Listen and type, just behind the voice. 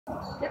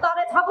这打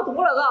得差不多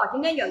了，嘎，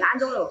今天就安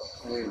中了。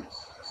嗯。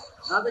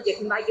那子就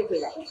去买鸡回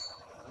来。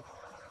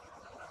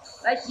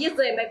买鸡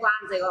子也买管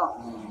子嘎。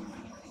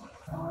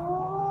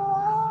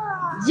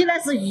你那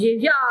是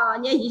鱼啊，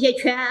你一些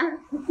圈。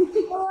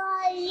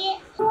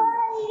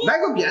买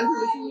个面头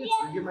些你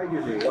自己买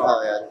就对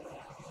了。哎呀，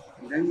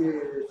那你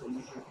东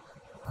西。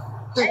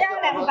哎呀，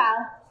来个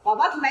爸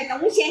爸去买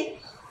东西，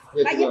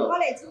买点过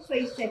来煮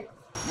水吃。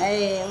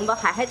哎，我们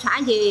嗨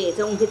川去，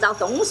走，我们去找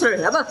冬笋儿，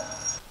要不？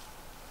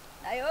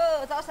哎呦，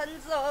找绳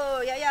子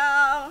哦，瑶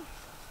瑶。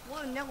我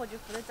们两个就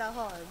负责找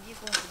哈，你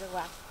跟我负责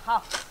玩。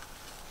好。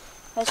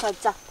还啥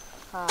找？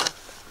啊，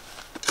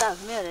找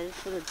没有人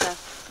负责找。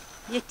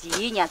你第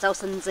一年找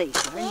绳子，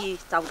那你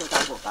找不到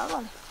过？找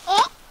了嘞。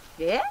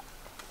哎。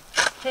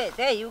嘿，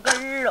这有根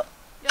儿了。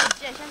有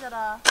几现在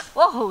了？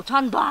我后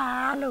穿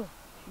短了。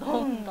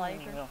弄大一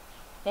根儿。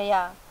瑶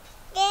瑶。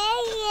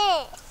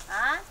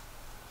啊？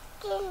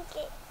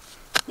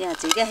你看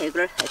这个黑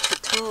根儿还出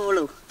土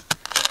了。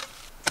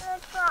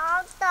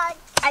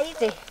哎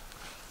对，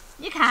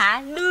你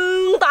看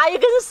恁大一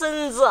根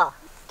绳子。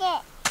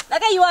那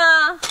个有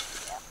啊？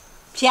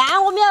骗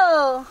我没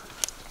有？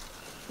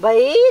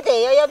没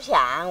得，要骗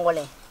我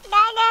的。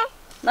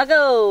那个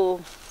哦。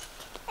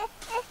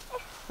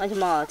那什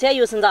么？这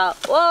油绳子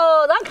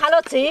哦，让看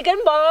到这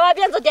根八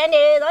边子点的，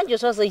让就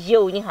说是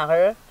油，你看哈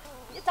儿。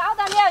你找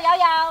到没有，瑶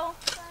瑶？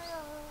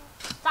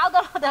找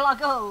到了的那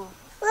个。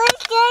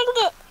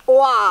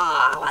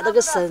哇，这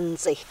个绳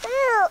子。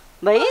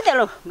没得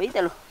了，没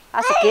得了，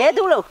还是给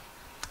到了，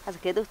还是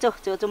给到，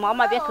走妈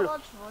妈边去了。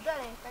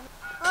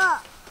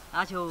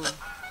那就。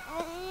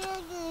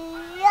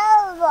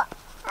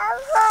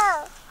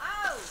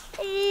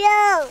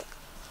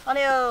哪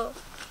里有？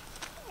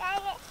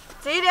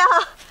这里啊，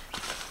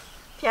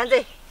骗子。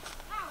是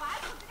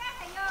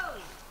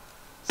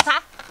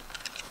啥？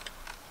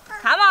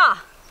看嘛，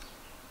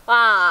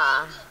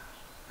哇，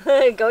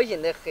高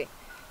兴得很。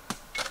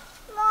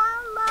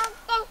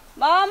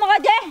妈妈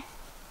的。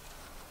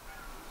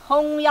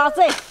红鸭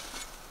子。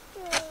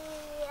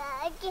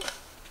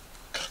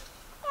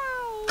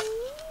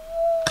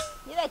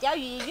你来钓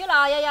鱼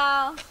了，瑶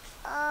瑶。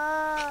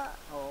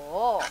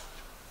哦。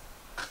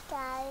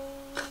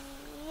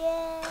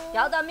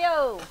钓到没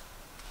有？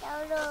钓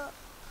了。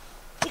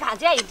你看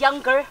这还有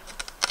2根儿。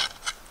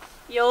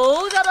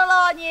又钓到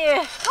了你。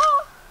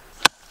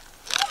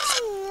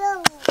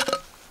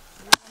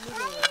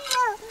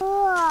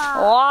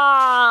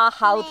哇，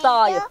好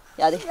大哟！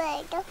要得。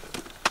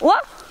哇，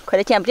快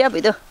点捡，不要背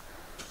到。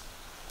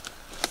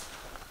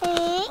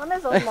我那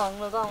时候忙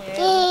了，嘎，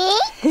嘿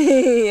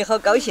嘿，好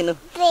高兴喽。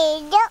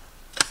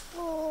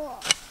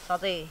啥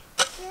子？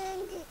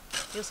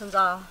有绳子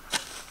啊？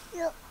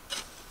有。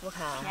我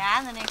看。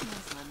骗人的肯定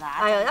是烂。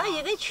哎呀，那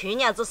也跟去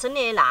年子生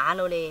的烂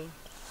了的。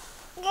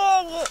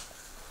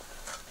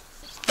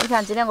你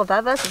看这2个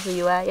包包是不是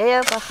有啊？瑶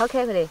瑶，好可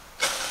爱的。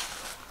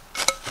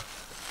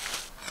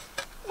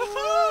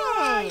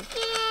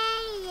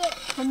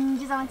痕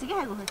迹上这个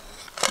还过去。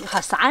还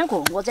3个，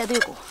我这都有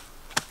个。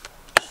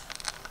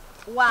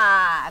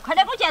哇，快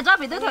点给我捡抓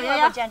背兜头，瑶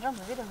瑶。捡抓背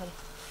兜头的。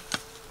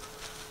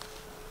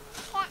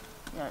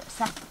1、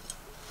2、3。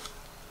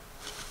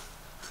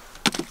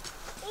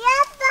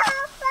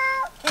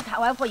你看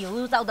外婆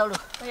又找到了。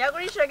要不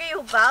你说给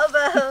有包包。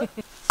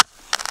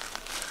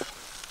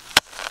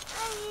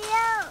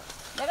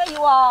那个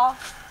有啊。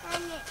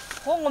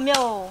喝过没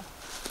有？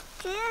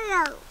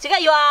这个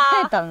有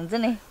啊。当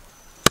真的。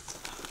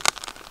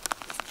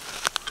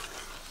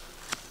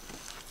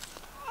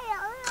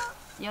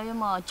有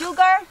嘛，9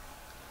根儿，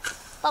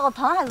打个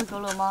汤还是够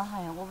了吗？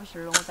哎呀，我不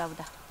信了，我找不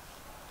到。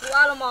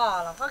完了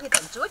嘛，那可以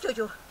炖猪脚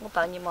脚。我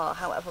抱你嘛，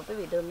喊外婆背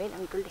背都没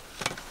2根儿的。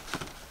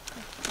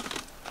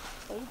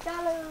回家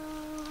喽。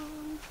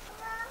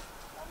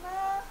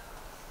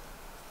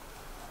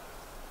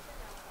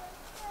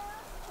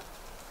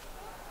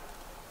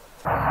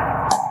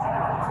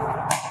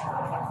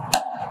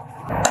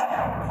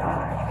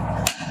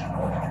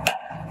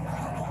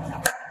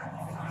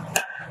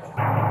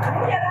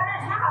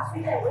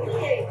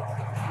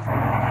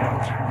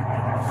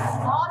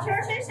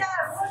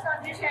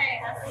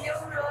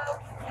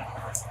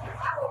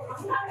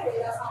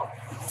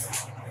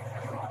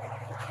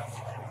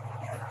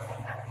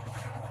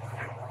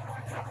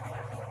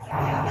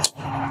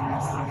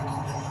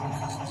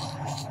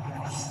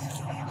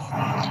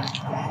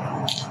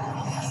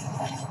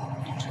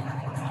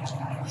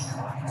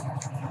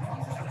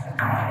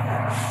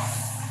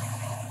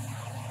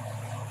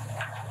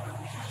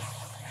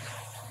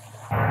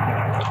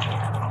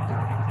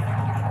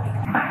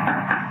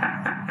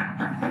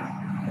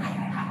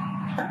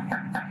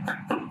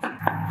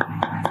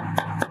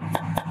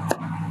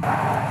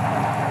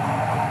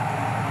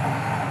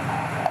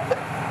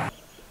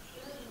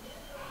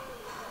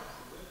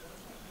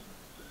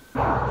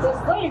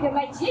就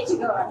买鸡几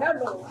个，还有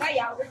龙还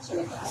羊肉去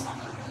的。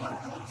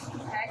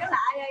那个辣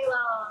也有了，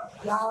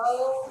有，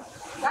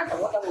那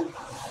多的了，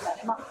要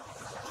得吗？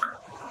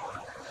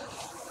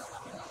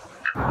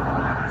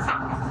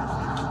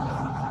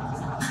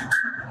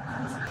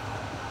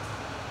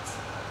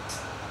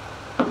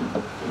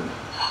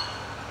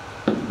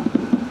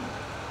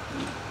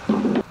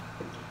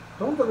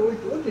东不如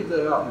多几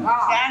只啊！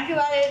先去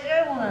把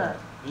这种人，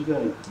你这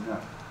里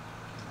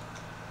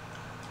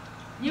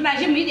你买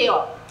些没得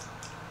哟。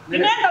今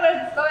天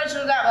都会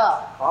吃点个。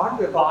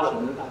80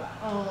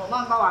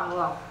蛮搞完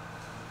了。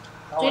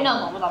尽量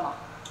做不到嘛。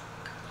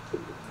应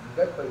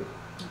该可以。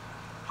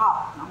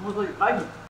好，那我说就搞定。